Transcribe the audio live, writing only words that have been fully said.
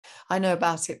I know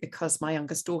about it because my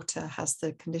youngest daughter has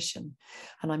the condition.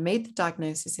 And I made the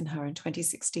diagnosis in her in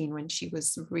 2016 when she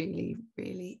was really,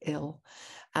 really ill.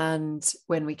 And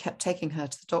when we kept taking her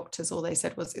to the doctors, all they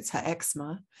said was it's her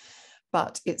eczema.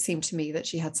 But it seemed to me that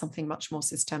she had something much more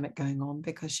systemic going on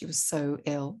because she was so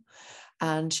ill.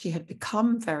 And she had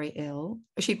become very ill.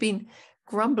 She'd been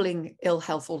grumbling ill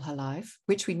health all her life,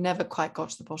 which we never quite got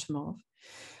to the bottom of.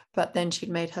 But then she'd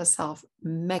made herself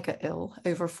mega ill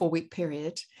over a 4-week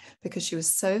period because she was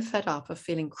so fed up of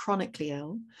feeling chronically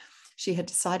ill. She had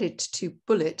decided to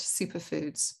bullet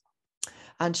superfoods.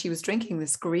 And she was drinking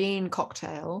this green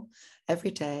cocktail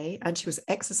every day, and she was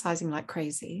exercising like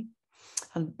crazy.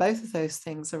 And both of those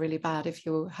things are really bad if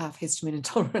you have histamine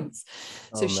intolerance.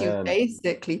 So she was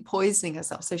basically poisoning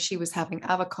herself. So she was having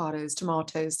avocados,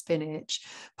 tomatoes, spinach,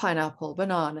 pineapple,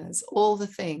 bananas, all the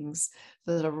things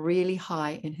that are really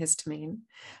high in histamine.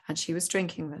 And she was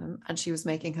drinking them, and she was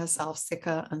making herself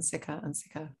sicker and sicker and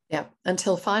sicker. Yeah.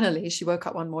 Until finally she woke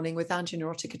up one morning with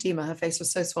angineurotic edema. Her face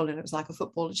was so swollen, it was like a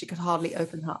football, and she could hardly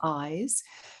open her eyes.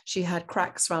 She had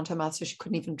cracks around her mouth, so she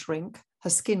couldn't even drink. Her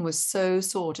skin was so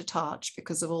sore to touch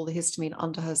because of all the histamine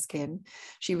under her skin.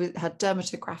 She had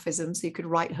dermatographism, so you could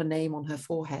write her name on her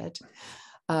forehead.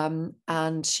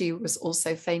 And she was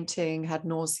also fainting, had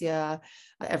nausea,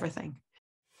 everything.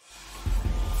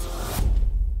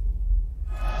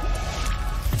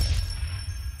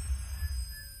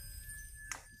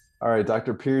 All right,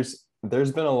 Dr. Pierce,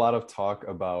 there's been a lot of talk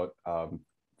about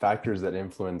factors that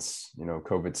influence,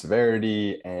 COVID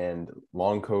severity and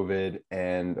long COVID.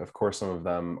 And of course, some of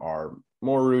them are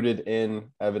more rooted in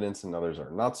evidence and others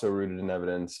are not so rooted in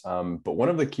evidence. But one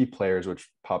of the key players which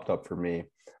popped up for me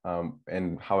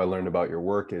and how I learned about your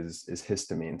work is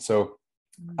histamine. So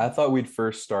I thought we'd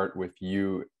first start with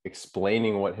you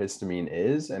explaining what histamine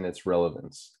is and its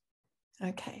relevance.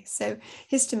 Okay, so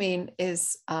histamine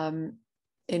is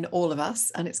in all of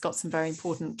us, and it's got some very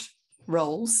important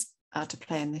roles to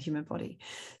play in the human body.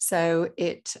 So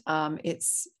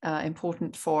it's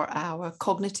important for our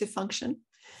cognitive function,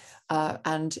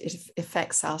 and it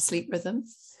affects our sleep rhythm,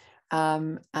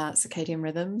 circadian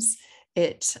rhythms.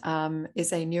 It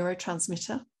is a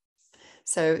neurotransmitter,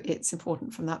 so it's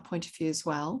important from that point of view as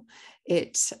well.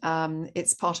 It's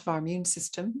part of our immune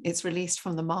system. It's released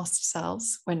from the mast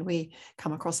cells when we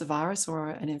come across a virus or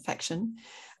an infection.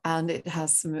 And it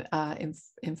has some,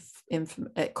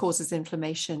 it causes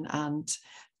inflammation and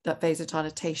that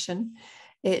vasodilatation.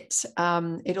 It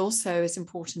also is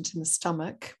important in the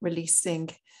stomach,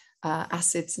 releasing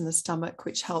acids in the stomach,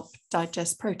 which help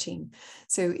digest protein.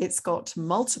 So it's got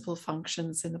multiple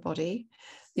functions in the body.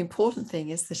 The important thing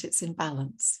is that it's in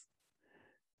balance.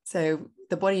 So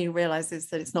the body realizes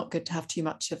that it's not good to have too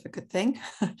much of a good thing.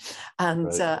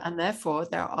 And therefore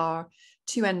there are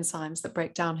 2 enzymes that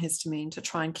break down histamine to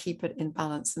try and keep it in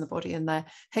balance in the body, and they're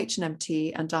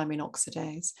HNMT and diamine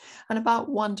oxidase. And about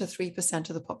 1 to 3%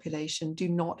 of the population do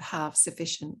not have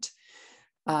sufficient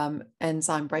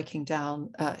enzyme breaking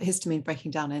down, histamine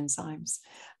breaking down enzymes,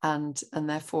 and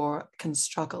therefore can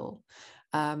struggle.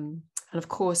 And of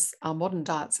course, our modern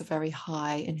diets are very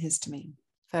high in histamine.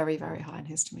 Very, very high in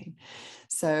histamine.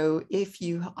 So if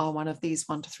you are one of these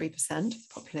 1 to 3% of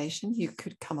the population, you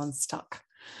could come unstuck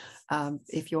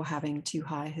if you're having too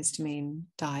high a histamine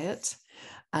diet.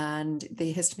 And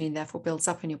the histamine therefore builds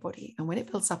up in your body. And when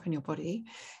it builds up in your body,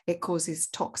 it causes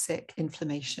toxic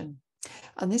inflammation.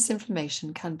 And this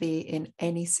inflammation can be in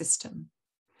any system.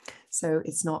 So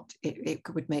it's not, it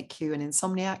would make you an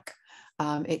insomniac.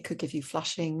 It could give you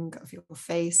flushing of your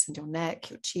face and your neck,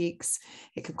 your cheeks.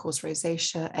 It can cause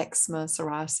rosacea, eczema,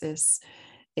 psoriasis.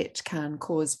 It can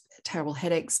cause terrible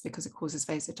headaches because it causes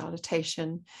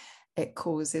vasodilatation. It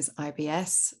causes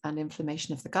IBS and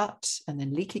inflammation of the gut, and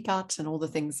then leaky gut and all the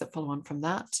things that follow on from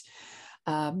that.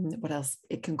 What else?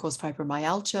 It can cause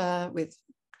fibromyalgia with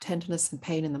tenderness and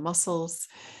pain in the muscles.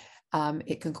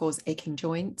 It can cause aching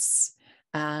joints.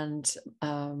 And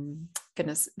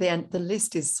goodness, the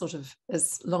list is sort of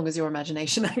as long as your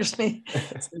imagination, actually.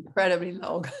 It's incredibly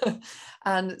long.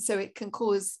 And so it can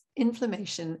cause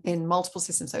inflammation in multiple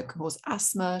systems. So it can cause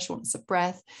asthma, shortness of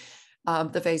breath.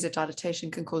 The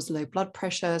vasodilatation can cause low blood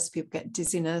pressure, so people get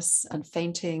dizziness and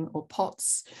fainting or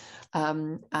POTS.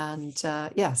 So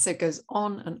it goes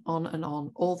on and on and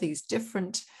on, all these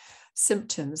different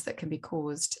symptoms that can be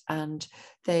caused, and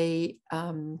they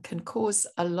can cause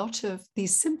a lot of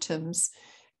these symptoms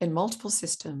in multiple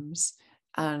systems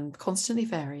and constantly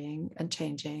varying and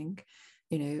changing,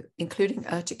 including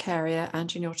urticaria,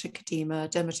 angineurotic edema,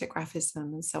 dermatographism,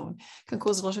 and so on. Can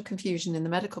cause a lot of confusion in the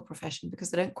medical profession because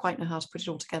they don't quite know how to put it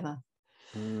all together.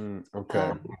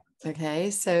 Okay. Okay,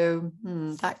 so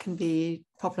that can be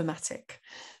problematic.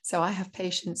 So I have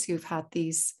patients who've had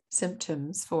these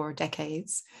symptoms for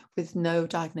decades with no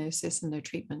diagnosis and no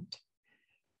treatment.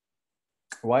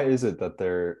 Why is it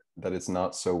that it's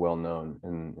not so well known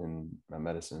in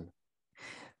medicine?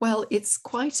 Well, it's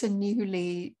quite a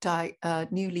newly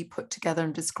put together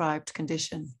and described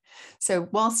condition. So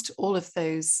whilst all of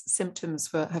those symptoms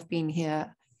have been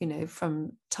here,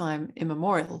 from time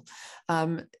immemorial,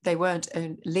 they weren't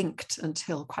linked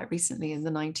until quite recently in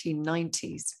the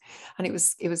 1990s, and it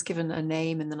was given a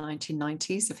name in the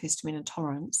 1990s of histamine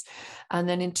intolerance, and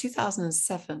then in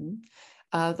 2007.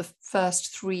 The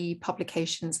first 3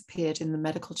 publications appeared in the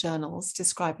medical journals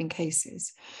describing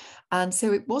cases. And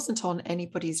so it wasn't on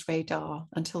anybody's radar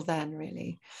until then,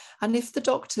 really. And if the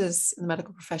doctors in the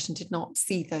medical profession did not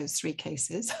see those 3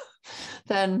 cases,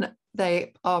 then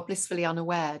they are blissfully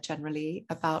unaware generally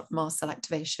about mast cell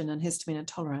activation and histamine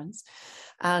intolerance.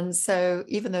 And so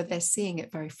even though they're seeing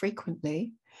it very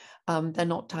frequently, they're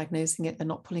not diagnosing it, they're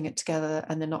not pulling it together,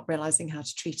 and they're not realizing how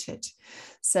to treat it.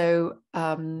 So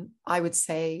I would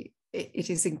say it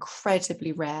is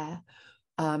incredibly rare.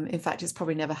 In fact, it's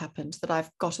probably never happened that I've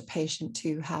got a patient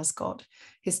who has got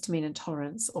histamine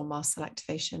intolerance or mast cell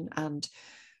activation, and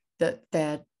that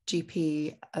their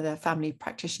GP, their family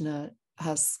practitioner,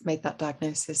 has made that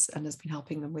diagnosis and has been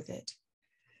helping them with it.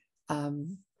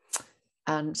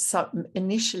 And so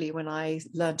initially, when I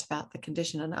learned about the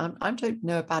condition, and I don't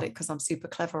know about it because I'm super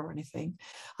clever or anything,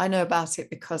 I know about it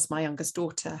because my youngest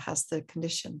daughter has the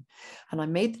condition. And I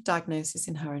made the diagnosis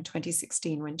in her in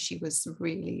 2016 when she was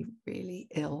really, really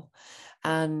ill.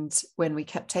 And when we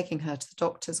kept taking her to the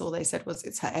doctors, all they said was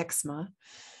it's her eczema.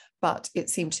 But it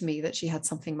seemed to me that she had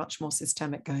something much more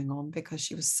systemic going on because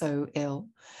she was so ill.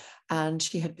 And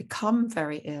she had become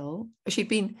very ill. She'd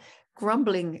been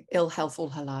grumbling ill health all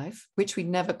her life, which we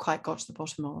never quite got to the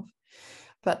bottom of.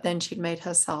 But then she'd made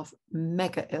herself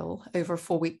mega ill over a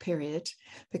 4-week period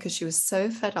because she was so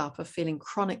fed up of feeling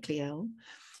chronically ill.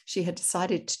 She had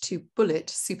decided to bullet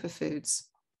superfoods.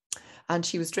 And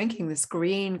she was drinking this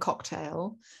green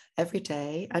cocktail every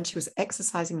day, and she was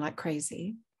exercising like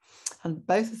crazy. And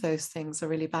both of those things are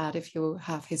really bad if you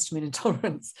have histamine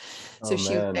intolerance. So Oh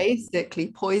she was man. basically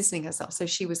poisoning herself. So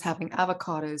she was having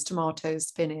avocados, tomatoes,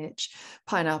 spinach,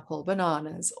 pineapple,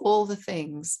 bananas, all the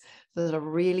things that are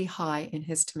really high in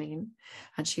histamine.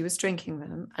 And she was drinking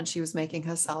them, and she was making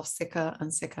herself sicker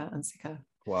and sicker and sicker.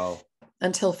 Wow.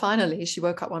 Until finally she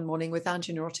woke up one morning with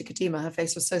angineurotic edema. Her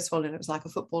face was so swollen it was like a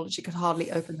football, and she could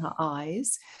hardly open her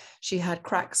eyes. She had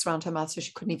cracks around her mouth so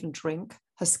she couldn't even drink.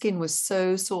 Her skin was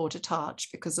so sore to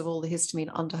touch because of all the histamine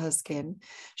under her skin.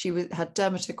 She had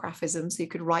dermatographism, so you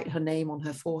could write her name on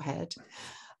her forehead.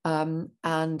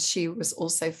 And she was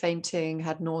also fainting,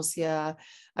 had nausea.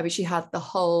 I mean, she had the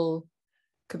whole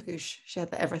caboose. She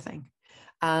had everything.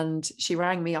 And she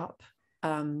rang me up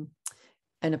in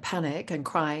a panic and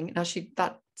crying. Now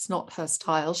that's not her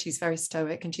style. She's very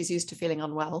stoic and she's used to feeling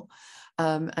unwell.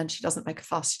 And she doesn't make a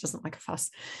fuss. She doesn't make a fuss.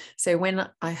 So when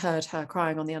I heard her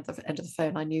crying on the end of the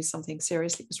phone, I knew something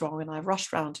seriously was wrong, and I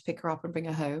rushed round to pick her up and bring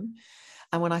her home.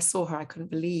 And when I saw her, I couldn't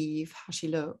believe how she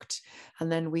looked.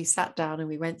 And then we sat down and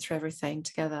we went through everything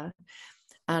together.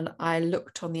 And I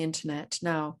looked on the internet.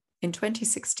 Now, in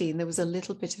 2016, there was a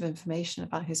little bit of information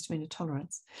about histamine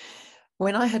intolerance.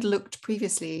 When I had looked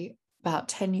previously, about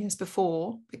 10 years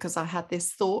before, because I had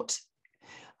this thought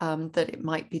that it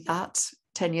might be that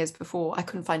 10 years before, I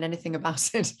couldn't find anything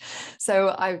about it. So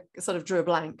I sort of drew a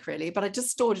blank, really, but I just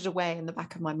stored it away in the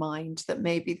back of my mind that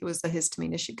maybe there was a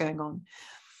histamine issue going on.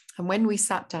 And when we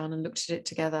sat down and looked at it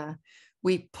together,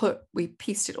 we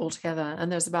pieced it all together.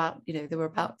 And there were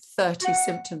about 30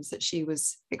 symptoms that she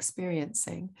was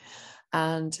experiencing.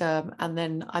 And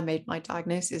then I made my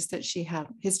diagnosis that she had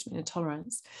histamine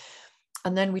intolerance.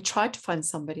 And then we tried to find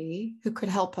somebody who could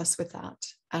help us with that.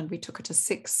 And we took her to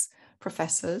 6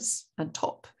 professors and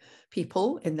top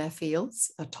people in their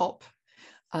fields, a top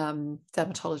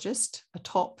dermatologist, a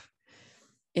top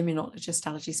immunologist,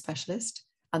 allergy specialist,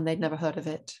 and they'd never heard of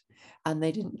it. And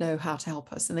they didn't know how to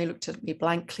help us. And they looked at me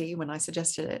blankly when I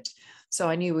suggested it. So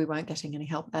I knew we weren't getting any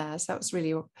help there. So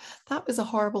that was a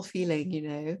horrible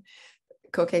feeling,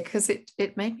 okay, because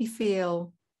it made me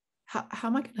feel, how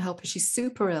am I going to help her? She's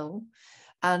super ill,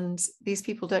 and these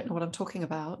people don't know what I'm talking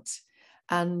about.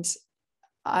 And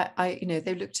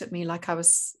they looked at me like I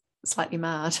was slightly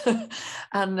mad.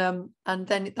 And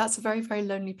then that's a very, very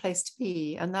lonely place to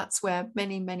be. And that's where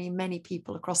many, many, many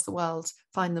people across the world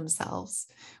find themselves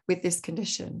with this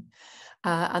condition.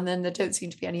 And then there don't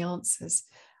seem to be any answers.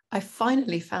 I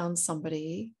finally found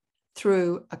somebody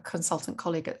through a consultant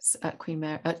colleague at Queen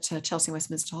Mary, at Chelsea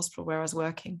Westminster Hospital, where I was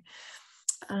working.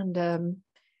 And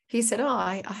he said,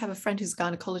 I have a friend who's a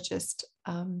gynecologist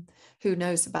who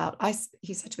knows about,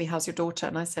 he said to me, how's your daughter?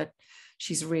 And I said,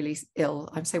 she's really ill.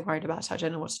 I'm so worried about her. I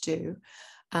don't know what to do.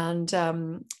 And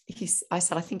I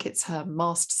said, I think it's her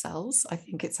mast cells. I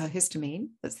think it's her histamine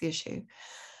that's the issue.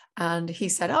 And he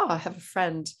said, I have a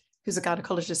friend who's a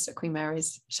gynecologist at Queen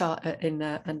Mary's and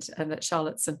at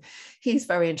Charlotte's, and he's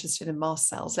very interested in mast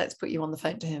cells. Let's put you on the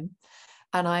phone to him.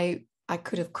 And I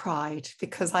could have cried,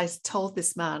 because I told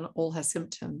this man all her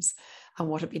symptoms and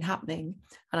what had been happening.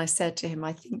 And I said to him,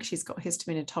 I think she's got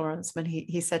histamine intolerance. And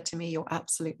he said to me, you're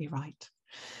absolutely right.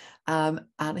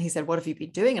 And he said, what have you been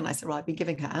doing? And I said, well, I've been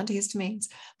giving her antihistamines.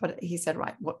 But he said,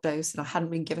 right, what dose? And I hadn't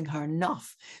been giving her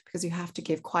enough, because you have to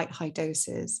give quite high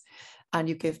doses, and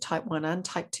you give type 1 and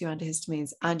type 2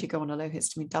 antihistamines, and you go on a low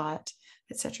histamine diet,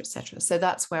 etc., etc. So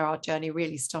that's where our journey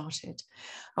really started.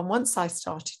 And once I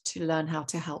started to learn how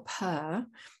to help her,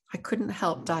 I couldn't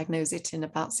help diagnose it in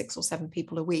about 6 or 7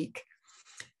 people a week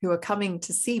who were coming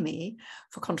to see me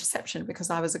for contraception, because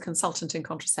I was a consultant in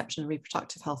contraception and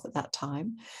reproductive health at that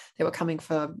time. They were coming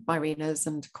for Mirena's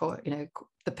and,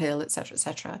 the pill, etc.,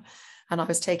 etc. And I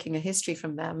was taking a history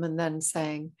from them, and then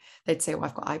they'd say, well,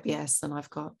 I've got IBS, and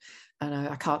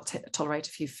I can't tolerate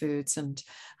a few foods, and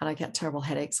I get terrible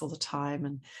headaches all the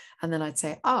time. And then I'd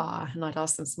say, and I'd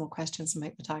ask them some more questions and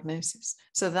make the diagnosis.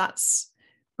 So that's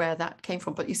where that came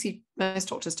from. But you see, most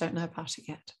doctors don't know about it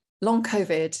yet. Long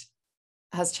COVID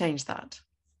has changed that,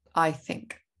 I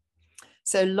think.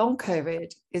 So long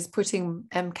COVID is putting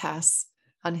MCAS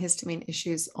and histamine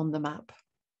issues on the map.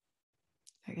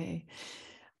 Okay.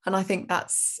 And I think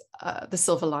that's the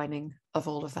silver lining of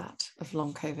all of that, of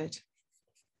long COVID.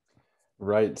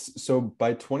 Right. So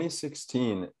by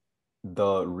 2016,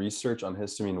 the research on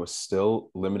histamine was still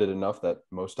limited enough that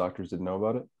most doctors didn't know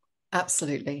about it?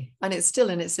 Absolutely. And it's still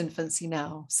in its infancy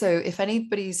now. So if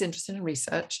anybody's interested in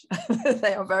research,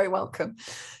 they are very welcome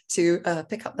to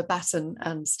pick up the baton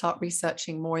and start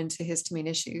researching more into histamine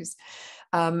issues.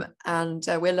 And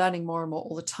we're learning more and more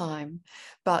all the time.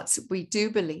 But we do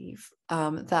believe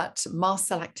that mast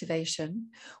cell activation,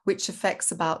 which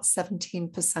affects about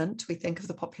 17%, we think, of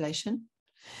the population,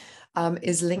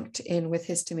 is linked in with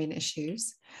histamine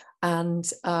issues. And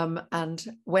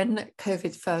when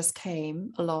COVID first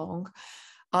came along,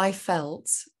 I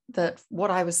felt that what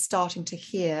I was starting to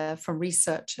hear from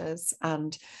researchers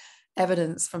and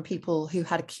evidence from people who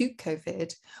had acute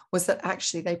COVID was that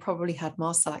actually they probably had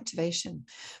mast cell activation,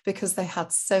 because they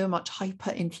had so much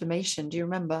hyperinflammation. Do you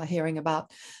remember hearing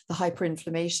about the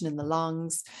hyperinflammation in the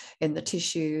lungs, in the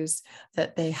tissues,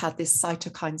 that they had this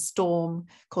cytokine storm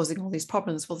causing all these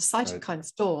problems? Well, the cytokine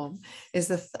storm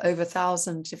is over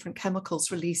 1,000 different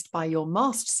chemicals released by your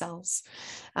mast cells.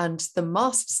 And the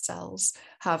mast cells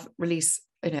have released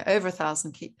over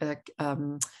 1,000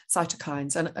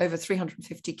 cytokines and over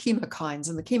 350 chemokines.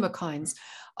 And the chemokines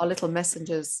are little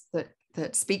messengers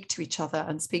that speak to each other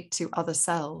and speak to other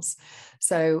cells.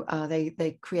 So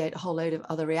they create a whole load of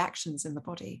other reactions in the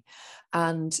body.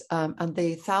 And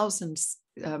the 1,000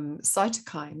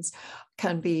 cytokines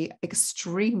can be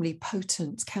extremely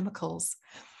potent chemicals,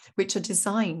 which are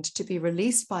designed to be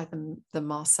released by the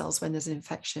mast cells when there's an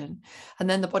infection. And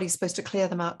then the body's supposed to clear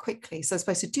them out quickly. So it's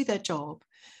supposed to do their job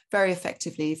very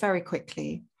effectively, very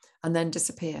quickly, and then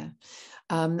disappear.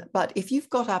 But if you've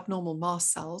got abnormal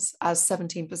mast cells, as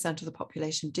 17% of the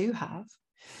population do have,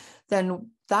 then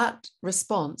that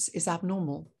response is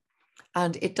abnormal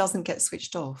and it doesn't get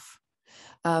switched off.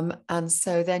 And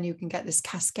so then you can get this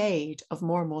cascade of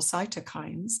more and more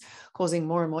cytokines causing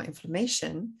more and more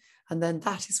inflammation. And then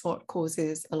that is what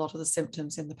causes a lot of the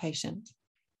symptoms in the patient.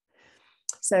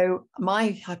 So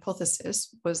my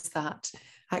hypothesis was that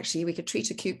actually we could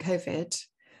treat acute COVID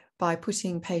by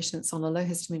putting patients on a low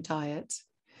histamine diet,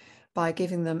 by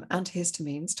giving them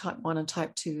antihistamines, type 1 and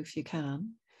type 2 if you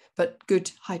can, but good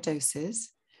high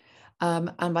doses,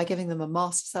 and by giving them a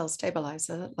mast cell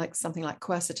stabilizer, like something like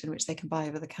quercetin, which they can buy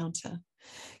over the counter,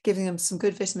 giving them some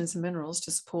good vitamins and minerals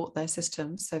to support their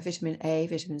systems. So vitamin A,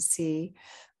 vitamin C.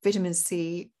 Vitamin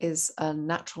C is a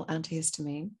natural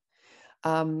antihistamine.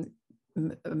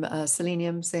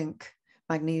 Selenium, zinc,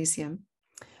 magnesium.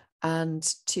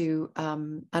 And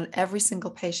every single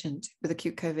patient with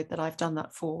acute COVID that I've done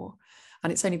that for,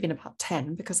 and it's only been about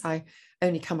 10 because I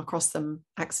only come across them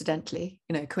accidentally,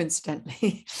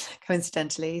 coincidentally.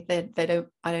 I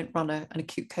don't run an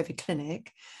acute COVID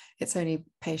clinic. It's only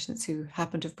patients who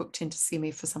happen to have booked in to see me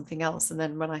for something else. And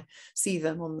then when I see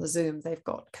them on the Zoom, they've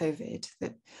got COVID,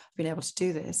 that I've been able to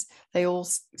do this. They all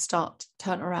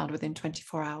turn around within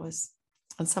 24 hours.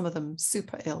 And some of them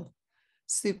super ill.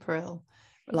 super ill.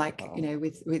 Like, Wow. you know,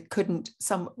 with couldn't,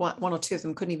 one or two of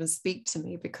them couldn't even speak to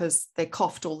me because they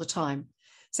coughed all the time.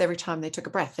 So every time they took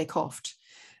a breath, they coughed.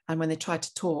 And when they tried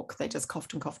to talk, they just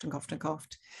coughed and coughed and coughed and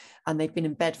coughed. And they'd been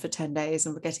in bed for 10 days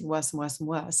and were getting worse and worse and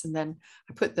worse. And then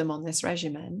I put them on this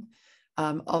regimen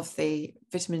of the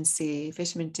vitamin C,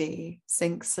 vitamin D,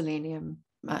 zinc, selenium,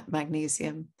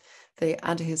 magnesium, the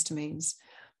antihistamines,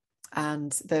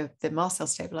 and the mast cell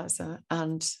stabilizer.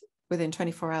 And within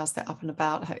 24 hours, they're up and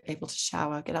about, able to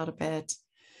shower, get out of bed,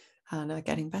 and are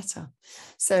getting better.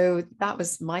 So that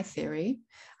was my theory.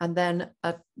 And then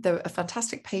a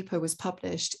fantastic paper was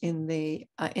published in the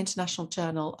International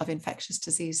Journal of Infectious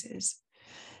Diseases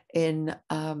in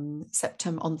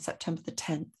September, on September the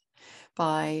 10th,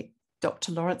 by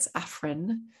Dr. Lawrence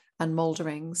Afrin and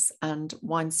Molderings and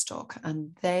Weinstock.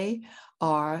 And they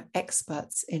are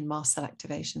experts in mast cell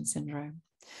activation syndrome.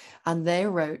 And they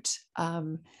wrote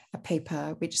a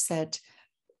paper which said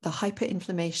the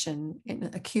hyperinflammation in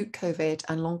acute COVID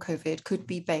and long COVID could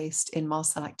be based in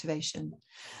mast cell activation.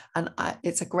 And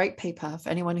it's a great paper. For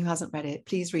anyone who hasn't read it,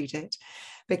 please read it,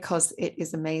 because it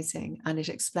is amazing. And it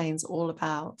explains all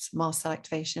about mast cell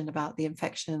activation, about the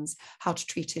infections, how to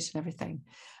treat it and everything.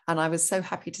 And I was so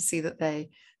happy to see that their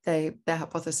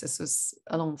hypothesis was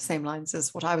along the same lines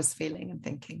as what I was feeling and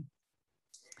thinking.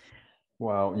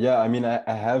 Wow. Yeah. I mean, I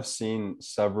have seen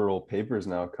several papers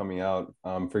now coming out.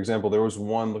 For example, there was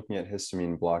one looking at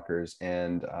histamine blockers,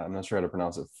 and I'm not sure how to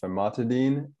pronounce it,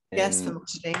 famotidine. Yes, And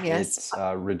famotidine, yes.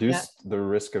 it reduced the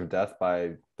risk of death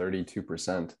by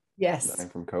 32%. Yes. Dying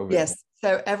from COVID. Yes.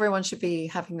 So everyone should be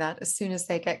having that as soon as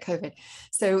they get COVID.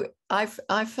 So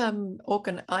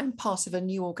I'm part of a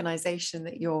new organization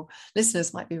that your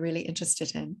listeners might be really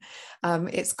interested in.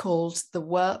 It's called the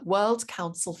World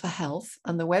Council for Health,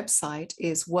 and the website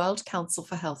is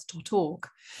worldcouncilforhealth.org.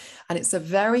 And it's a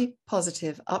very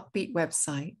positive, upbeat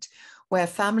website where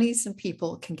families and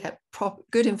people can get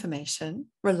good information,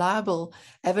 reliable,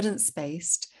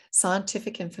 evidence-based,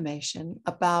 scientific information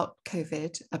about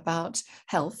COVID, about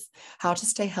health, how to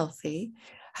stay healthy,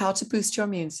 how to boost your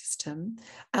immune system.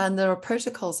 And there are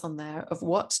protocols on there of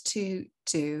what to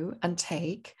do and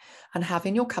take and have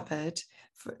in your cupboard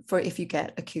for if you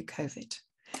get acute COVID.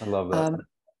 I love that.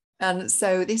 And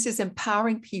so this is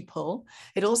empowering people.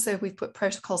 We've put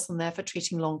protocols on there for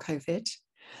treating long COVID.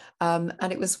 And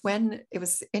it was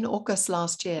in August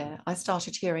last year, I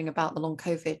started hearing about the long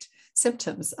COVID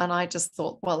symptoms. And I just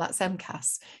thought, well, that's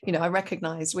MCAS. You know,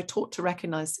 we're taught to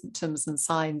recognize symptoms and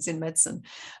signs in medicine.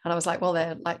 And I was like, well,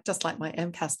 they're just like my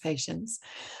MCAS patients.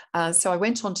 So I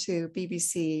went on to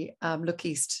BBC Look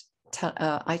East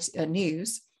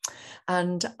News,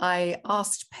 and I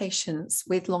asked patients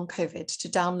with long COVID to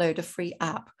download a free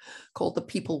app called the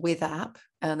People With app,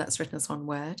 and that's written as one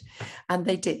word. And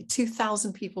they did.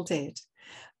 2,000 people did,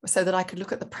 so that I could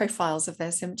look at the profiles of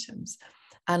their symptoms.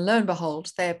 And lo and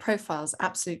behold, their profiles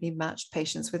absolutely matched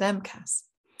patients with MCAS.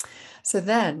 So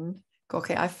then,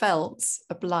 okay, I felt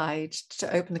obliged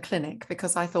to open the clinic,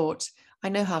 because I thought, I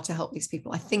know how to help these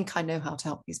people. I think I know how to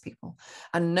help these people.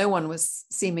 And no one was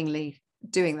seemingly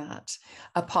doing that,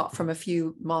 apart from a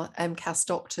few MCAS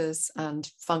doctors and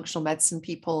functional medicine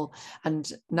people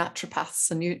and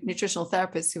naturopaths and nutritional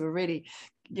therapists who were really,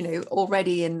 you know,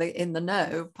 already in the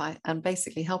know and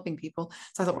basically helping people.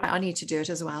 So I thought, right, I need to do it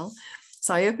as well.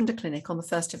 So I opened a clinic on the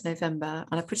 1st of November,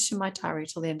 and I put it in my diary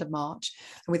till the end of March.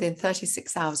 And within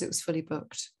 36 hours, it was fully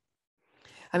booked.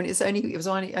 I mean, it was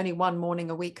only one morning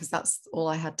a week, because that's all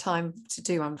I had time to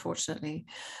do, unfortunately.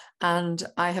 And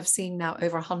I have seen now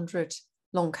over 100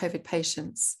 long COVID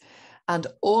patients, and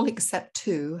all except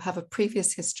 2 have a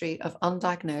previous history of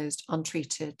undiagnosed,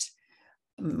 untreated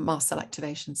mast cell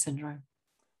activation syndrome.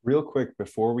 Real quick,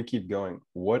 before we keep going,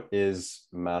 what is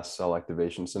mast cell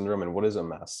activation syndrome, and what is a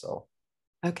mast cell?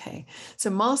 Okay, so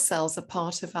mast cells are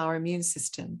part of our immune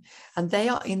system, and they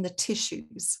are in the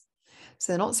tissues.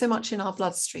 So they're not so much in our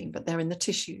bloodstream, but they're in the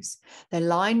tissues. They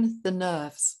line the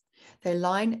nerves. They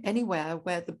line anywhere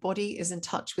where the body is in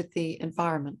touch with the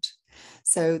environment.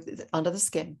 So under the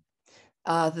skin,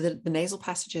 the nasal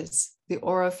passages, the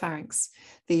oropharynx,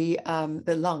 the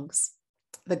lungs,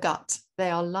 the gut,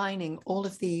 they are lining all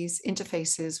of these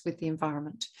interfaces with the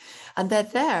environment. And they're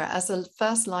there as a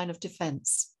first line of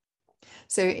defense.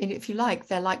 So if you like,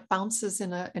 they're like bouncers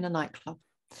in a nightclub.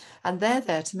 And they're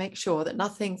there to make sure that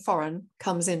nothing foreign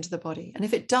comes into the body. And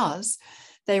if it does,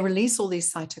 they release all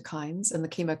these cytokines and the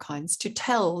chemokines to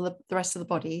tell the rest of the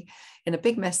body in a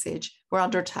big message, we're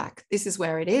under attack. This is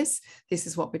where it is. This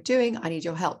is what we're doing. I need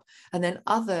your help. And then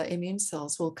other immune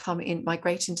cells will come in,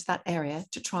 migrate into that area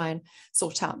to try and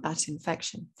sort out that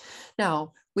infection.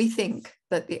 Now, we think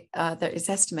that there is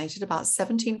estimated about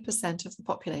 17% of the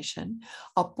population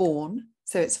are born.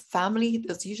 So it's family,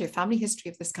 there's usually a family history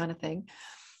of this kind of thing,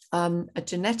 a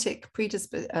genetic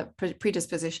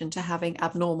predisposition to having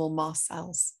abnormal mast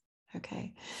cells.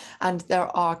 Okay. And there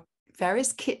are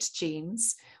various KIT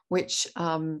genes which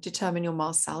determine your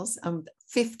mast cells.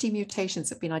 50 mutations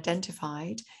have been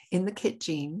identified in the KIT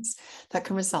genes that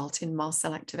can result in mast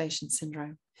cell activation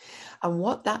syndrome. And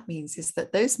what that means is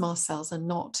that those mast cells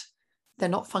they're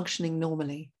not functioning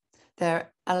normally.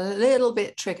 They're a little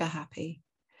bit trigger happy.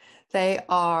 They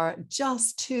are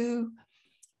just too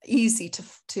easy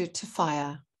to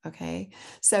fire. Okay.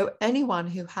 So anyone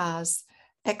who has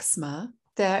eczema,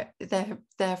 their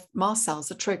mast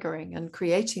cells are triggering and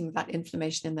creating that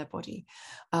inflammation in their body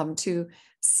to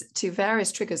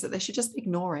various triggers that they should just be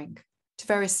ignoring, to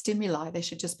various stimuli they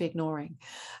should just be ignoring.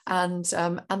 And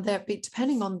they're,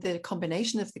 depending on the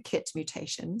combination of the KIT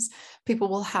mutations, people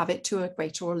will have it to a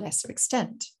greater or lesser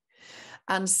extent.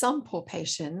 And some poor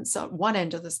patients at one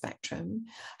end of the spectrum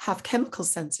have chemical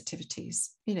sensitivities.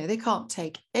 You know, they can't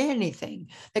take anything.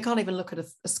 They can't even look at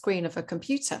a screen of a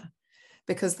computer,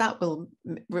 because that will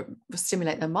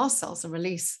stimulate their mast cells and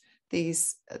release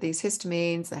these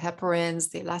histamines, the heparins,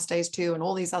 the elastase 2, and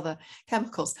all these other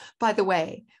chemicals. By the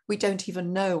way, we don't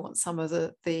even know what some of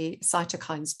the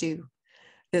cytokines do.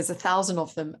 There's 1,000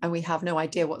 of them, and we have no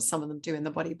idea what some of them do in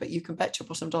the body, but you can bet your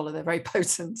bottom dollar they're very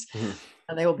potent. Mm-hmm.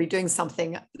 And they will be doing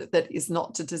something that is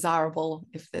not desirable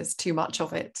if there's too much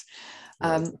of it.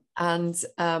 Right.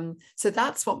 So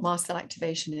that's what mast cell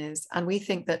activation is. And we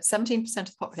think that 17% of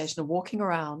the population are walking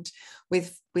around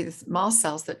with mast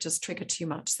cells that just trigger too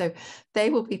much. So they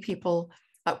will be people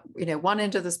at one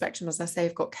end of the spectrum, as I say,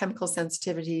 have got chemical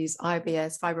sensitivities,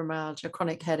 IBS, fibromyalgia,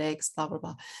 chronic headaches, blah, blah,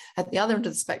 blah. At the other end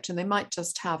of the spectrum, they might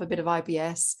just have a bit of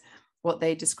IBS, what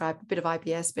they describe, a bit of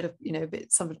IBS, a bit of,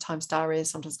 sometimes diarrhea,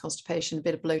 sometimes constipation, a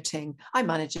bit of bloating. I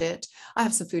manage it. I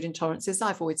have some food intolerances. I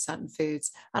avoid certain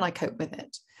foods and I cope with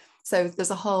it. So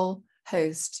there's a whole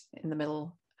host in the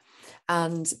middle,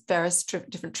 and various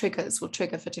different triggers will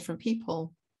trigger for different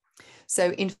people. So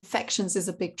infections is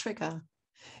a big trigger.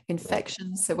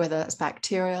 Infections, so whether that's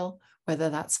bacterial, whether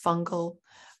that's fungal,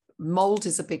 mold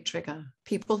is a big trigger.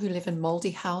 People who live in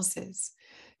moldy houses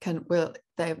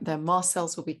their mast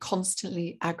cells will be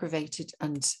constantly aggravated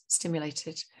and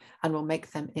stimulated and will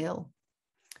make them ill.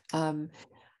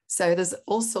 So there's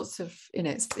all sorts of,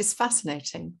 it's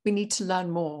fascinating. We need to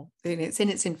learn more. It's in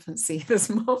its infancy. There's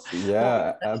more.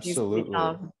 Yeah, more absolutely.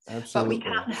 Absolutely. But we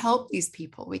can help these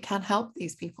people. We can help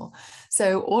these people.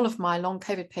 So all of my long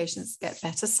COVID patients get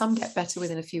better. Some get better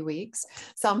within a few weeks.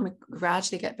 Some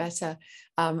gradually get better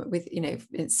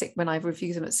when I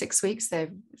review them at 6 weeks,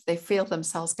 they feel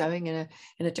themselves going in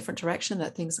a different direction,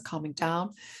 that things are calming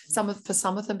down. For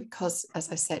some of them, because as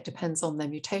I said, it depends on their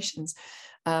mutations.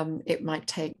 It might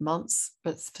take months,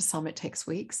 but for some it takes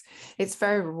weeks. It's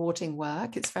very rewarding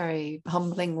work. It's very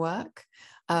humbling work.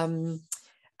 And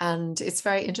it's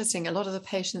very interesting. A lot of the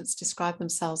patients describe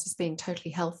themselves as being totally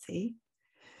healthy.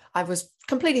 I was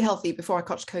completely healthy before I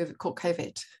caught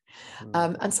COVID.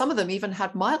 And some of them even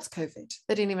had mild COVID.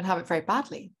 They didn't even have it very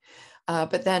badly.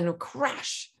 But then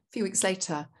crash, a few weeks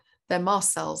later, their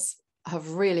mast cells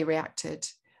have really reacted.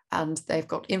 And they've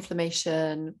got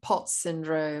inflammation, POTS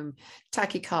syndrome,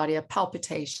 tachycardia,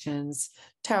 palpitations,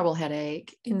 terrible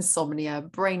headache, insomnia,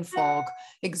 brain fog,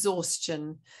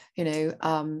 exhaustion,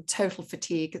 total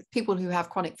fatigue. People who have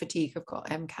chronic fatigue have got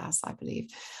MCAS, I believe,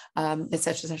 et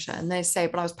cetera, et cetera. And they say,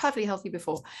 but I was perfectly healthy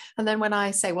before. And then when I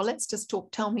say, well, let's just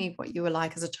talk, tell me what you were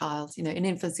like as a child, in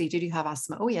infancy, did you have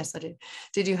asthma? Oh, yes, I did.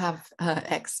 Did you have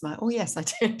eczema? Oh, yes, I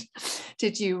did.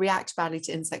 Did you react badly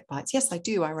to insect bites? Yes, I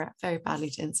do. I react very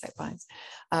badly to insect bites,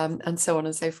 and so on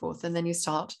and so forth. And then you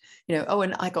start,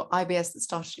 and I got IBS that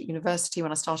started at university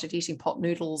when I started eating pot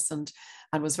noodles and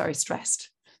was very stressed.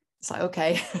 It's like,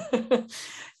 okay,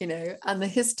 and the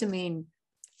histamine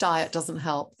diet doesn't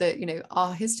help.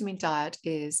 Our histamine diet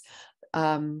is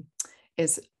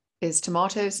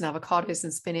tomatoes and avocados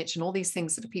and spinach and all these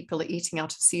things that people are eating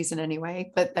out of season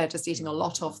anyway, but they're just eating a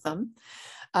lot of them.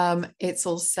 It's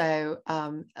also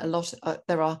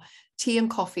there are tea and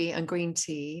coffee and green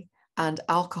tea and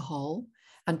alcohol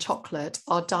and chocolate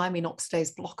are diamine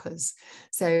oxidase blockers.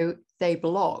 So they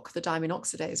block the diamine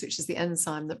oxidase, which is the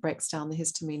enzyme that breaks down the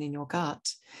histamine in your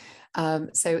gut.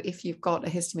 So if you've got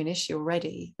a histamine issue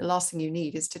already, the last thing you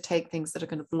need is to take things that are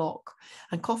going to block.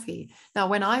 And coffee. Now,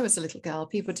 when I was a little girl,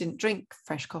 people didn't drink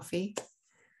fresh coffee.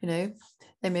 You know,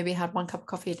 they maybe had 1 cup of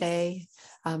coffee a day,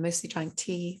 mostly drank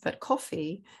tea, but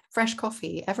coffee, fresh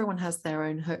coffee, everyone has their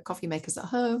own coffee makers at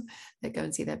home. They go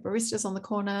and see their baristas on the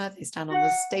corner. They stand on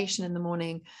the station in the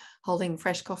morning holding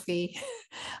fresh coffee.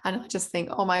 And I just think,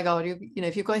 oh my God, you know,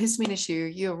 if you've got a histamine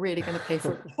issue, you're really going to pay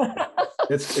for it.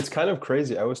 It's kind of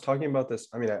crazy. I was talking about this.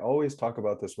 I mean, I always talk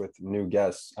about this with new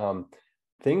guests.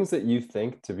 Things that you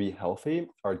think to be healthy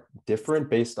are different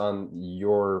based on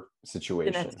your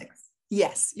situation. Genetics.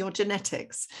 Yes, your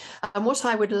genetics. And what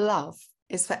I would love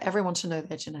is for everyone to know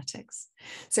their genetics.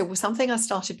 So something I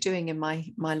started doing in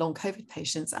my long COVID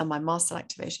patients and my mast cell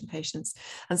activation patients,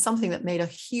 and something that made a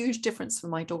huge difference for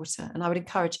my daughter, and I would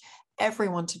encourage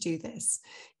everyone to do this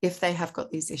if they have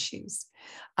got these issues,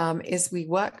 is we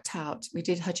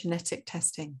did her genetic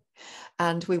testing,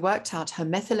 and we worked out her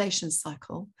methylation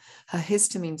cycle, her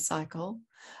histamine cycle,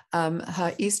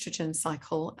 her estrogen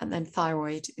cycle, and then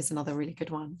thyroid is another really good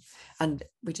one. And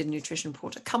we did a nutrition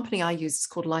report. A company I use is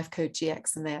called LifeCode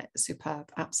GX, and they're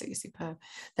superb, absolutely superb.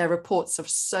 Their reports are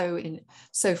so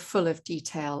full of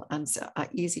detail and are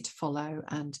easy to follow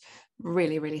and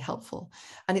really, really helpful.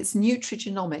 And it's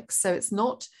nutrigenomics, so it's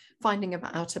not finding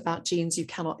out about genes you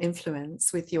cannot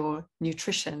influence with your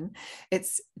nutrition.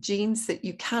 It's genes that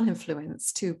you can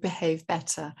influence to behave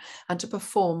better and to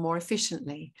perform more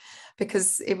efficiently,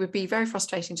 because it would be very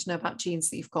frustrating to know about genes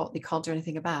that you've got that you can't do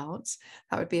anything about.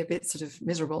 That would be a bit sort of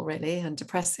miserable, really, and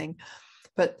depressing.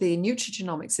 But the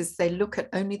nutrigenomics is they look at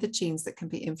only the genes that can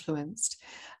be influenced.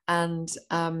 And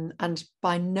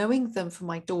by knowing them for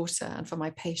my daughter and for my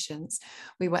patients,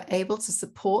 we were able to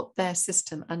support their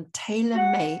system and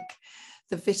tailor make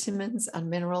the vitamins and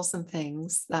minerals and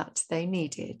things that they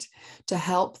needed to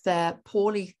help their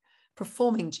poorly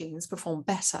performing genes perform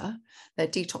better, their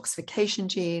detoxification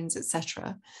genes,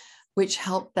 etc., which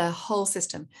help their whole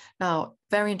system. Now,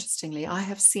 very interestingly, I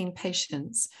have seen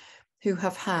patients who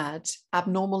have had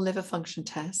abnormal liver function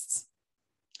tests,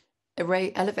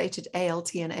 elevated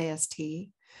ALT and AST,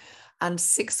 and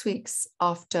 6 weeks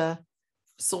after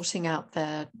sorting out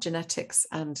their genetics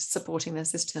and supporting their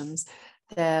systems,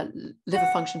 their liver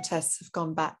function tests have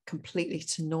gone back completely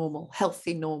to normal,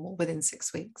 healthy normal within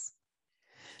 6 weeks.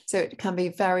 So it can be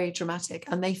very dramatic,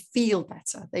 and they feel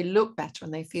better, they look better,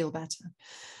 and they feel better.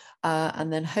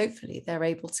 And then hopefully they're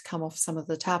able to come off some of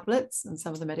the tablets and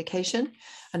some of the medication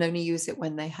and only use it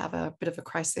when they have a bit of a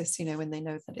crisis, you know, when they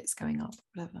know that it's going up,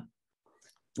 whatever.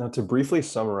 Now, to briefly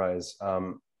summarize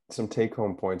some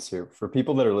take-home points here for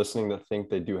people that are listening that think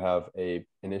they do have an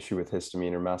issue with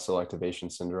histamine or mast cell activation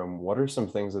syndrome, what are some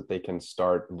things that they can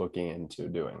start looking into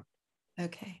doing?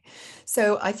 Okay,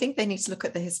 so I think they need to look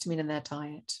at the histamine in their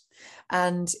diet.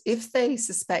 And if they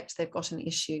suspect they've got an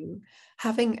issue,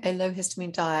 having a low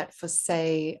histamine diet for,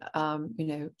 say,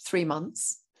 3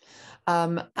 months,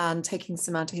 and taking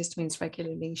some antihistamines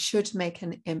regularly should make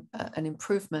an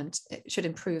improvement. It should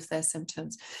improve their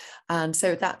symptoms. And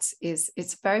so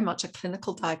it's very much a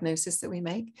clinical diagnosis that we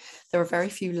make. There are very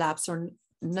few labs, or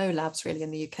no labs really in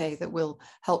the UK, that will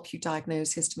help you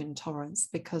diagnose histamine intolerance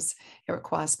because it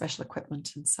requires special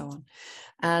equipment and so on.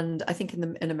 And I think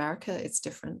in America, it's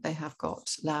different. They have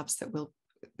got labs that will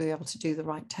be able to do the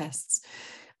right tests.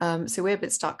 So we're a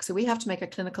bit stuck. So we have to make a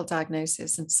clinical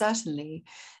diagnosis. And certainly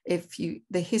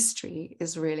the history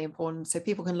is really important. So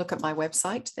people can look at my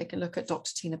website. They can look at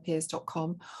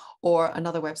drtinapeers.com or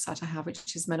another website I have,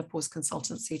 which is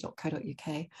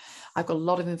menopauseconsultancy.co.uk. I've got a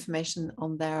lot of information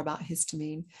on there about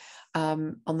histamine.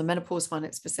 On the menopause one,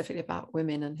 it's specifically about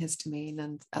women and histamine,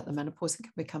 and at the menopause, it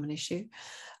can become an issue.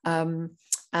 And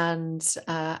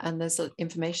there's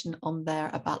information on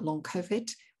there about long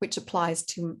COVID, which applies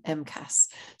to MCAS.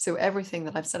 So everything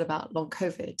that I've said about long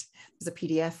COVID, there's a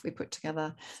PDF we put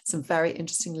together, some very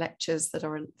interesting lectures that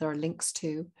there are links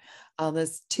to.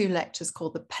 There's 2 lectures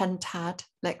called the PENTAD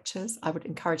lectures. I would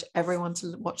encourage everyone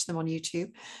to watch them on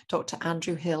YouTube. Dr.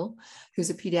 Andrew Hill,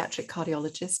 who's a pediatric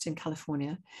cardiologist in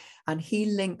California, and he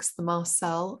links the mast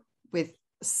cell with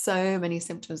so many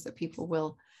symptoms that people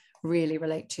will really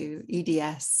relate to: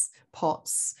 EDS,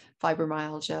 POTS,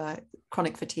 fibromyalgia,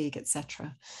 chronic fatigue,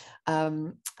 etc.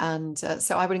 So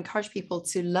I would encourage people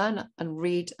to learn and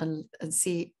read and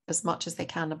see as much as they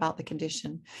can about the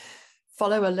condition.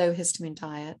 Follow a low histamine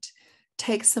diet.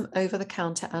 Take some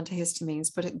over-the-counter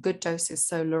antihistamines, but at good doses.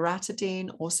 So loratadine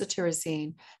or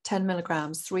cetirizine, 10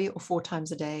 milligrams, 3 or 4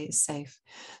 times a day is safe.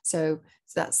 So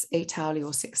that's 8-hourly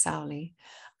or 6-hourly.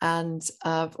 And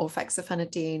or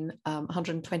fexofenadine,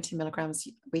 120 milligrams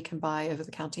we can buy over the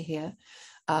counter here.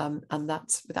 And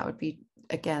that would be,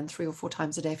 again, 3 or 4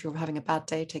 times a day. If you're having a bad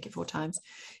day, take it 4 times.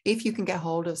 If you can get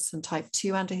hold of some type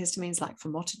 2 antihistamines like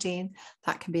famotidine,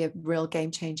 that can be a real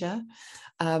game changer.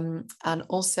 And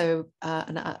also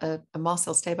a mast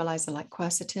cell stabilizer like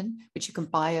quercetin, which you can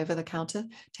buy over the counter,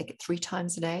 take it 3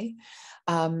 times a day.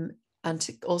 And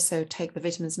to also take the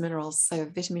vitamins and minerals. So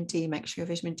vitamin D, make sure your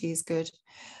vitamin D is good.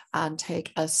 And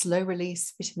take a slow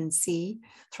release vitamin C,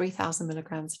 3,000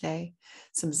 milligrams a day,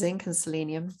 some zinc and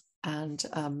selenium, and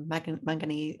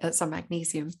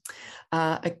magnesium,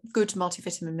 a good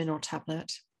multivitamin mineral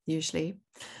tablet, usually,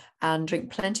 and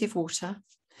drink plenty of water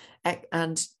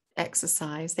and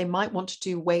exercise. They might want to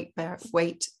do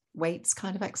weights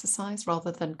kind of exercise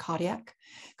rather than cardiac,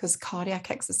 because cardiac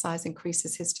exercise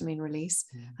increases histamine release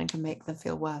and can make them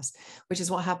feel worse, which is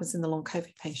what happens in the long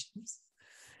COVID patients.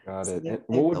 Got it. And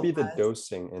what would be the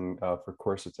dosing for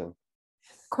quercetin?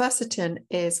 Quercetin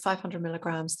is 500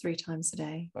 milligrams 3 times a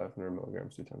day. 500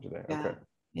 milligrams 3 times a day. Yeah. Okay.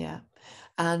 Yeah.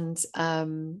 And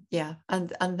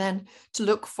and then to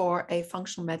look for a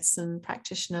functional medicine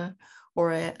practitioner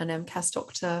or an MCAS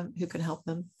doctor who can help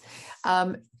them.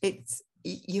 It's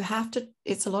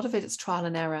a lot of it is trial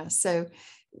and error. So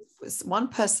one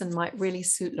person might really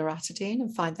suit loratadine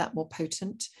and find that more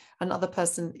potent. Another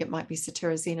person, it might be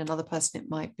cetirizine. Another person, it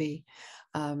might be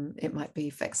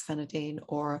fexofenadine,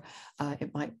 or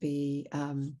it might be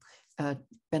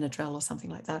Benadryl or something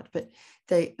like that. But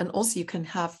and also you can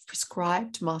have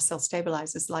prescribed mast cell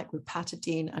stabilizers like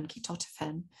rupatadine and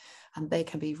ketotifen, and they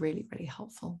can be really, really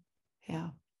helpful. Yeah.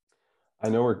 I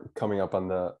know we're coming up on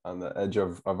the edge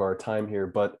of our time here,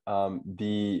 but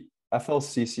the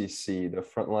FLCCC, the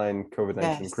Frontline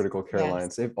COVID-19 Critical Care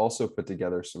Alliance, they've also put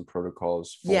together some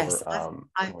protocols for long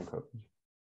COVID.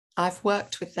 I've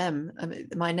worked with them.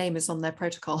 My name is on their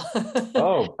protocol.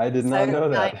 Oh, I did not know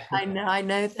that. I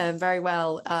know them very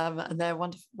well, and they're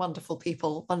wonderful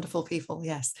people. Wonderful people,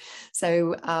 yes.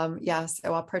 So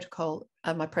so our protocol,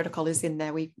 my protocol is in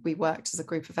there. We worked as a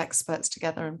group of experts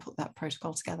together and put that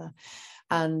protocol together.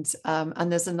 And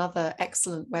there's another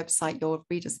excellent website your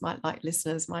readers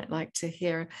listeners might like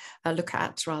to look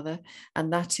at rather,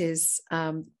 and that is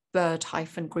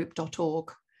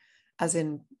bird-group.org, as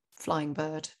in flying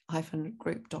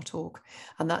bird-group.org.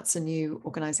 And that's a new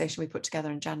organization we put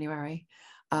together in January,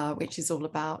 which is all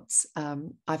about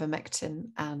ivermectin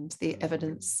and the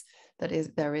evidence that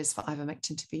there is for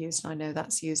ivermectin to be used. And I know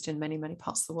that's used in many, many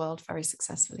parts of the world very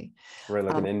successfully. Right,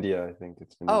 like in India, I think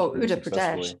it's been Uttar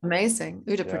Pradesh, amazing.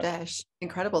 Uttar Pradesh,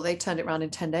 incredible. They turned it around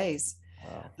in 10 days.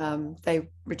 Wow. They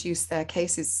reduced their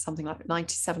cases something like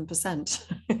 97%.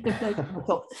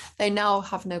 They now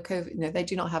have no COVID. They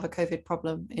do not have a COVID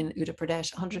problem in Uttar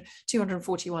Pradesh.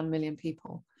 241 million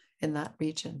people in that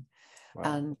region. Wow.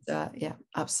 And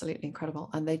absolutely incredible.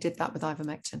 And they did that with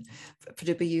ivermectin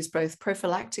to be used both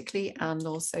prophylactically and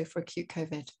also for acute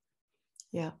COVID.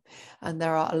 Yeah. And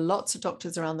there are lots of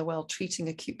doctors around the world treating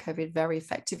acute COVID very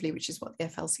effectively, which is what the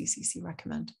FLCCC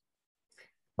recommend.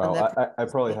 Wow, I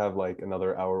probably have like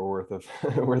another hour worth of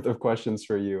questions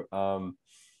for you.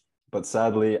 But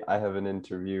sadly, I have an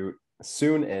interview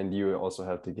soon, and you also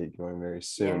have to get going very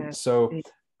soon. Yeah. So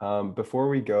before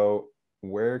we go,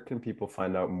 where can people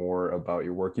find out more about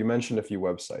your work? You mentioned a few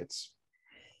websites.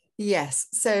 Yes.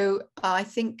 So I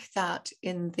think that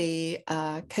in the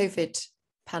COVID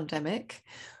pandemic,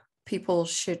 people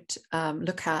should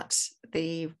look at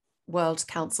the World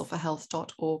Council for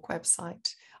Health.org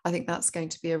website. I think that's going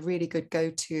to be a really good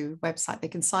go-to website. They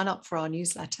can sign up for our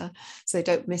newsletter so they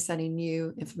don't miss any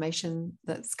new information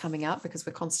that's coming out, because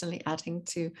we're constantly adding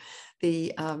to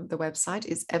the website.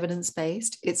 It's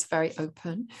evidence-based. It's very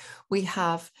open. We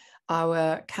have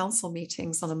our council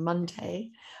meetings on a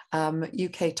Monday,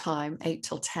 UK time, 8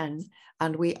 till 10,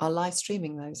 and we are live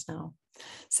streaming those now.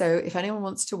 So if anyone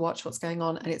wants to watch what's going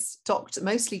on, and it's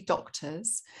mostly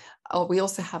doctors, we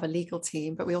also have a legal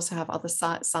team, but we also have other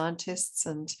scientists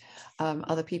and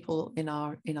other people in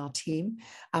our team,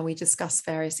 and we discuss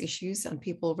various issues, and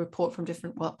people report from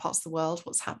different parts of the world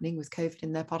what's happening with COVID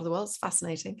in their part of the world. It's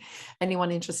fascinating.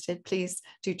 Anyone interested, please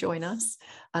do join us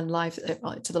and live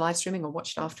to the live streaming or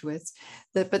watch it afterwards.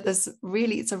 But it's a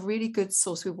really good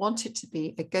source. We want it to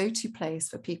be a go-to place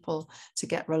for people to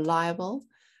get reliable,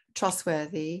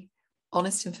 trustworthy,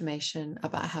 honest information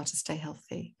about how to stay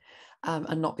healthy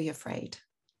and not be afraid.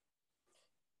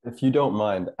 If you don't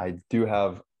mind, I do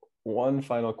have one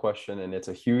final question, and it's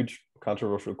a huge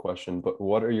controversial question, but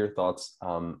what are your thoughts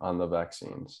on the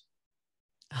vaccines?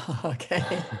 Okay,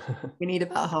 we need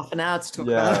about half an hour to talk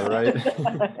about it.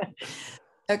 Yeah, right.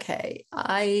 Okay,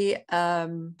 my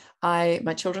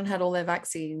children had all their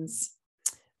vaccines.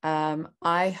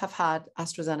 I have had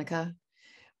AstraZeneca.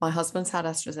 My husband's had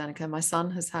AstraZeneca. My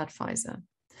son has had Pfizer.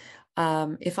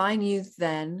 If I knew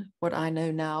then what I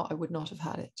know now, I would not have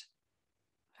had it.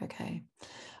 Okay.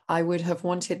 I would have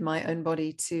wanted my own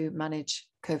body to manage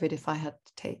COVID if I had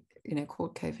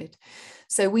caught COVID.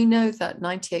 So we know that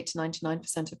 98 to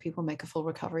 99% of people make a full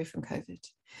recovery from COVID.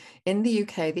 In the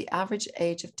UK, the average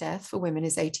age of death for women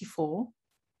is 84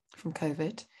 from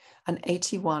COVID and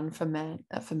 81 for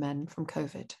men from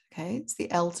COVID. Okay, it's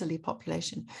the elderly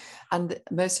population, and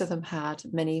most of them had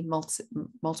many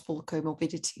multiple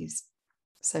comorbidities,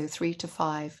 so 3 to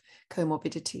 5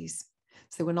 comorbidities.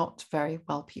 So we're not very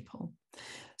well people.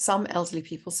 Some elderly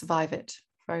people survive it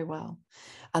very well,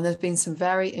 and there's been some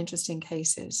very interesting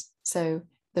cases. So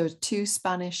there were two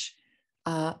Spanish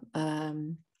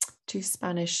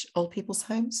old people's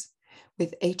homes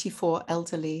with 84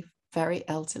 very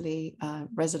elderly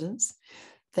residents.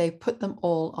 They put them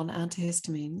all on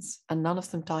antihistamines, and none of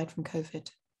them died from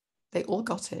COVID. They all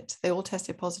got it. They all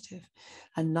tested positive,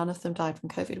 and none of them died from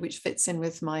COVID, which fits in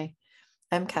with my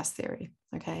MCAS theory.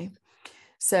 Okay,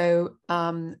 so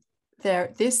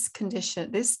this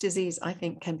disease, I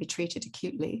think, can be treated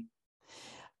acutely.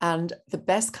 And the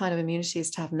best kind of immunity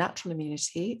is to have natural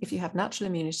immunity. If you have natural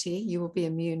immunity, you will be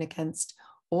immune against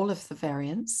all of the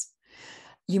variants.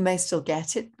 You may still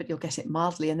get it, but you'll get it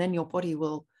mildly. And then your body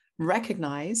will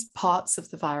recognize parts of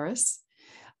the virus,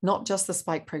 not just the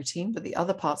spike protein, but the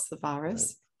other parts of the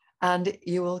virus. Right. And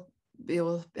you will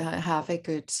have a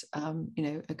good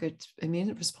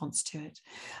immune response to it.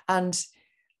 And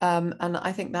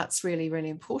I think that's really, really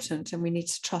important. And we need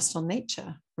to trust on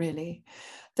nature, really.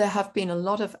 There have been a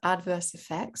lot of adverse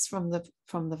effects from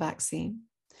the vaccine,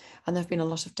 and there have been a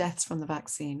lot of deaths from the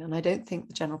vaccine. And I don't think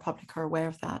the general public are aware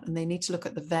of that. And they need to look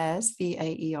at the VAERS,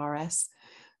 VAERS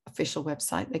official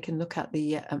website. They can look at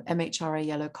the MHRA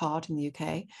yellow card in the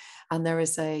UK. And there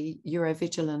is a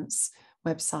Eurovigilance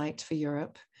website for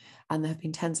Europe. And there have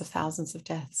been tens of thousands of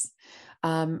deaths.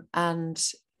 And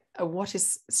what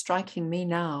is striking me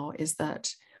now is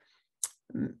that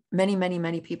many, many,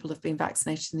 many people have been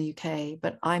vaccinated in the UK,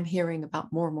 but I'm hearing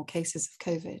about more and more cases of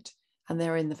COVID, and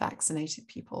they're in the vaccinated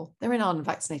people. They're in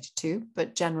unvaccinated too,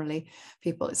 but generally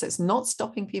people, so it's not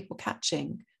stopping people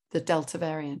catching the Delta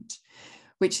variant,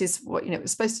 which is what, it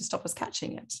was supposed to stop us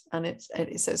catching it. And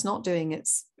so it's not doing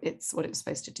it's what it was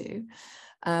supposed to do.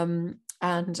 And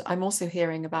I'm also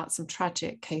hearing about some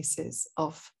tragic cases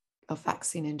of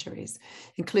vaccine injuries,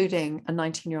 including a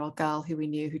 19-year-old girl who we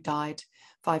knew who died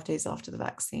 5 days after the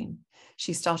vaccine.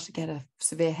 She started to get a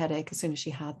severe headache as soon as she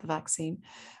had the vaccine,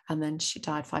 and then she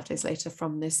died 5 days later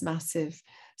from this massive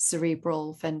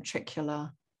cerebral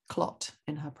ventricular clot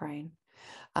in her brain.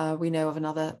 We know of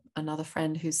another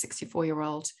friend who's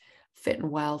 64-year-old, fit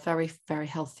and well, very, very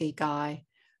healthy guy,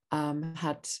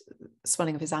 had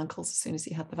swelling of his ankles as soon as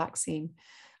he had the vaccine,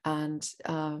 and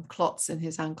clots in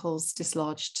his ankles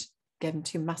dislodged, gave him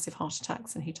 2 massive heart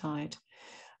attacks, and he died.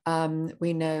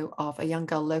 We know of a young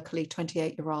girl locally,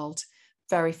 28-year-old,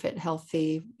 very fit,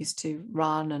 healthy, used to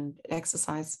run and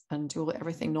exercise and do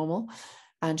everything normal.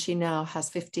 And she now has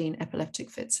 15 epileptic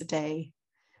fits a day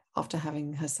after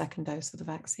having her second dose of the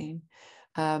vaccine.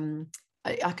 I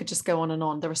could just go on and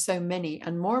on. There are so many,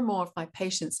 and more of my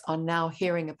patients are now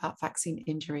hearing about vaccine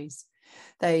injuries.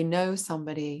 They know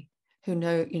somebody who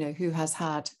has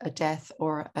had a death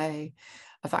or a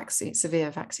severe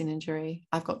vaccine injury.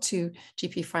 I've got 2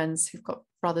 GP friends who've got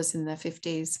brothers in their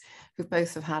 50s who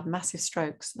both have had massive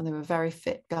strokes, and they were very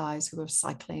fit guys who were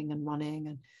cycling and running,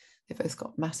 and they both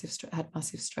got had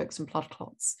massive strokes and blood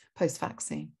clots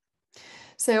post-vaccine.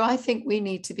 So I think we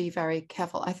need to be very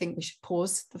careful. I think we should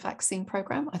pause the vaccine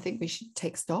program. I think we should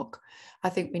take stock. I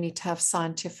think we need to have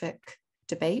scientific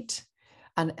debate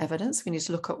and evidence. We need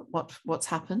to look at what's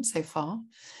happened so far.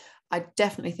 I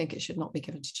definitely think it should not be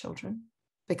given to children,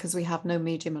 because we have no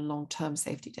medium and long-term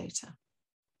safety data.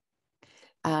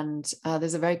 And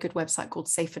there's a very good website called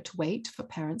Safer to Wait for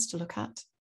parents to look at,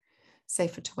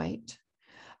 Safer to Wait.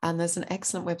 And there's an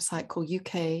excellent website called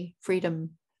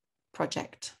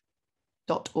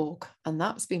ukfreedomproject.org. And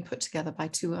that's been put together by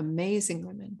 2 amazing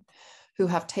women who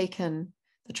have taken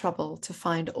the trouble to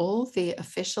find all the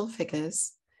official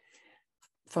figures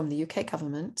from the UK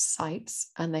government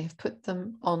sites, and they have put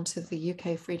them onto the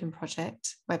UK Freedom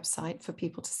Project website for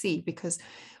people to see, because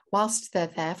whilst they're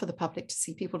there for the public to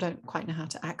see, people don't quite know how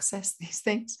to access these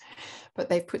things, but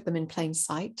they've put them in plain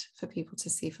sight for people to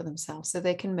see for themselves, so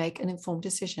they can make an informed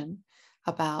decision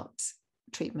about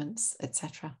treatments,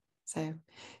 etc. So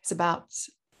it's about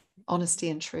honesty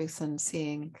and truth and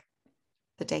seeing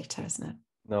the data, isn't it?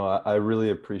 No, I really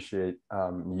appreciate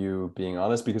you being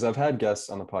honest, because I've had guests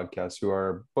on the podcast who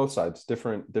are both sides,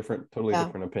 totally Yeah.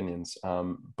 different opinions.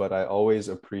 But I always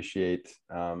appreciate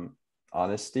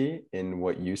honesty in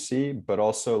what you see, but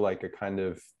also like a kind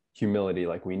of humility.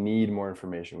 Like we need more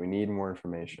information. We need more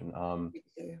information. We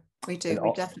do. We And do.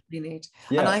 We definitely need.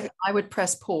 And yeah, I would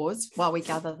press pause while we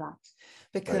gather that, right.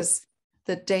 because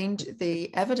the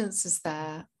evidence is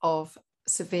there of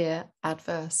severe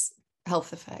adverse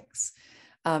health effects,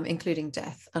 including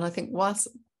death. And I think whilst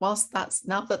that's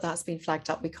now that that's been flagged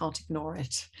up, we can't ignore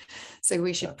it. So we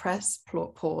Yeah, should press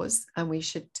pause, and we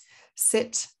should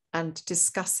sit and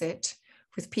discuss it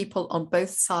with people on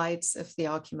both sides of the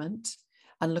argument,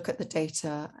 and look at the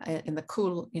data in the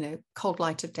cold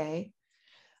light of day,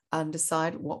 and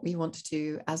decide what we want to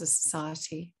do as a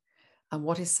society, and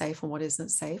what is safe and what isn't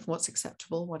safe, what's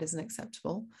acceptable, what isn't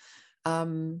acceptable.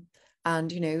 Um,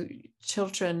 and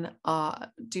children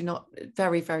do not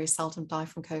very seldom die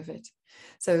from COVID,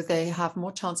 so they have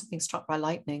more chance of being struck by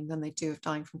lightning than they do of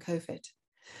dying from COVID.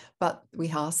 But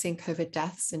we are seeing COVID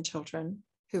deaths in children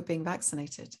who are being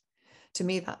vaccinated. To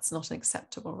me, that's not an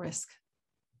acceptable risk.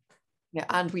 Yeah,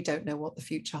 and we don't know what the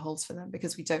future holds for them,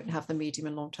 because we don't have the medium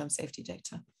and long-term safety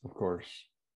data. of course.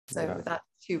 So Yeah, that's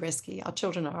too risky. Our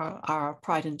children are our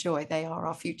pride and joy. They are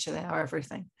our future. They are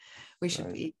everything. We should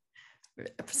right. be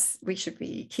we should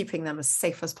be keeping them as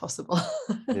safe as possible.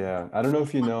 Yeah, I don't know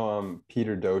if you know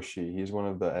Peter Doshi. He's one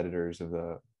of the editors of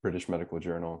the British Medical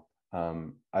Journal.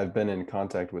 I've been in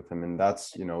contact with him, and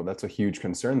that's a huge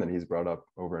concern that he's brought up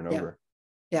over and Yeah, over.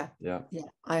 yeah, Yeah, yeah.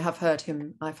 I have heard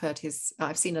him.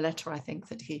 I've seen a letter, I think,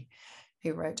 that he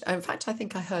wrote. In fact, I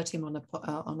think I heard him on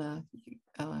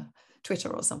a Twitter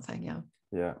or something. Yeah.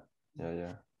 yeah,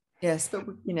 yeah. Yes, but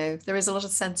there is a lot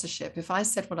of censorship. If I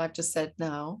said what I've just said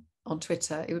now on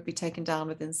Twitter, it would be taken down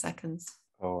within seconds.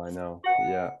 Oh, I know.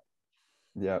 Yeah,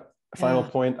 yeah. Final Yeah.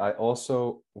 point. I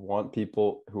also want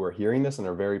people who are hearing this and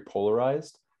are very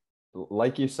polarized.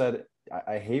 Like you said,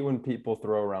 I hate when people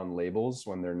throw around labels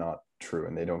when they're not true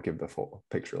and they don't give the full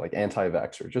picture, like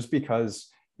anti-vaxxer. Just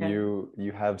because Yeah.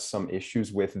 you have some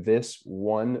issues with this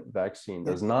one vaccine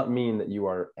Yeah. does not mean that you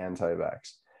are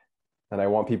anti-vax. And I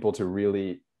want people to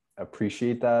really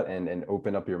appreciate that and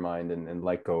open up your mind and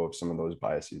let go of some of those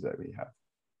biases that we have.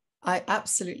 I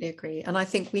absolutely agree. And I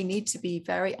think we need to be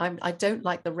I don't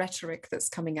like the rhetoric that's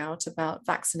coming out about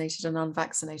vaccinated and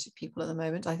unvaccinated people at the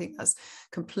moment. I think that's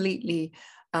completely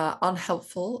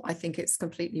unhelpful. I think it's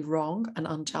completely wrong and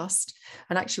unjust.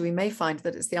 And actually, we may find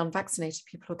that it's the unvaccinated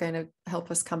people who are going to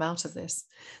help us come out of this.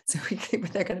 So we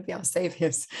think they're going to be our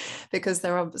saviors, because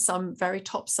there are some very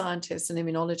top scientists and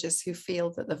immunologists who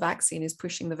feel that the vaccine is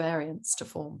pushing the variants to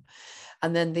form.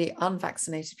 And then the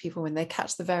unvaccinated people, when they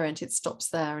catch the variant, it stops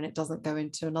there and it doesn't go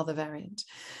into another variant.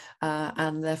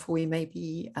 And therefore we may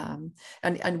be,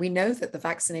 and we know that the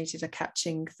vaccinated are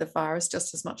catching the virus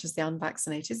just as much as the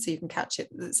unvaccinated, so you can catch it.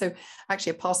 So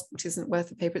actually a passport isn't worth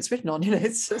the paper it's written on.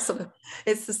 It's just sort of,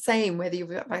 it's the same whether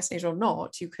you're vaccinated or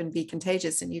not. You can be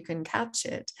contagious and you can catch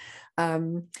it.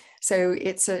 So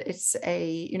it's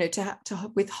a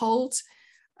to withhold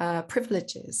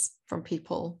privileges from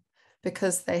people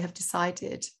because they have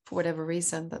decided for whatever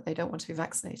reason that they don't want to be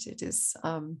vaccinated is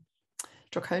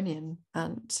draconian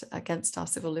and against our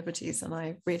civil liberties. And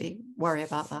I really worry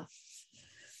about that.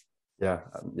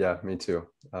 Yeah, me too.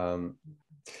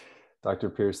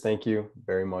 Dr. Pierce, thank you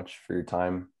very much for your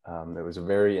time. It was a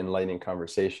very enlightening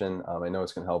conversation. I know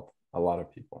it's going to help a lot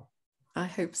of people. I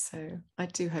hope so. I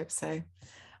do hope so.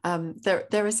 I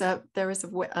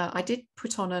did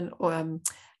put on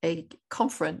a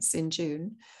conference in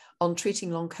June on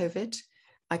treating long COVID.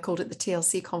 I called it the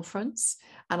TLC conference,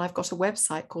 and I've got a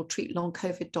website called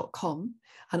treatlongcovid.com,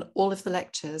 and all of the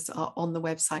lectures are on the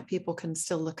website. People can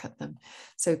still look at them.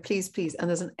 So please, and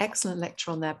there's an excellent lecture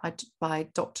on there by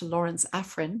Dr. Lawrence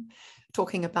Afrin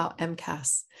talking about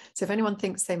MCAS. So if anyone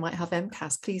thinks they might have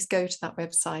MCAS, please go to that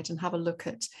website and have a look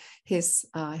at his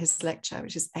lecture,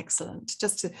 which is excellent,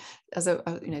 just to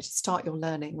start your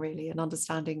learning really and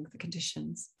understanding the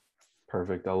conditions.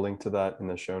 Perfect. I'll link to that in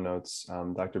the show notes.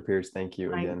 Dr. Pierce, thank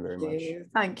you again very much.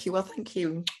 Thank you. Well, thank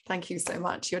you. Thank you so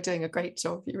much. You're doing a great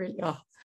job. You really are.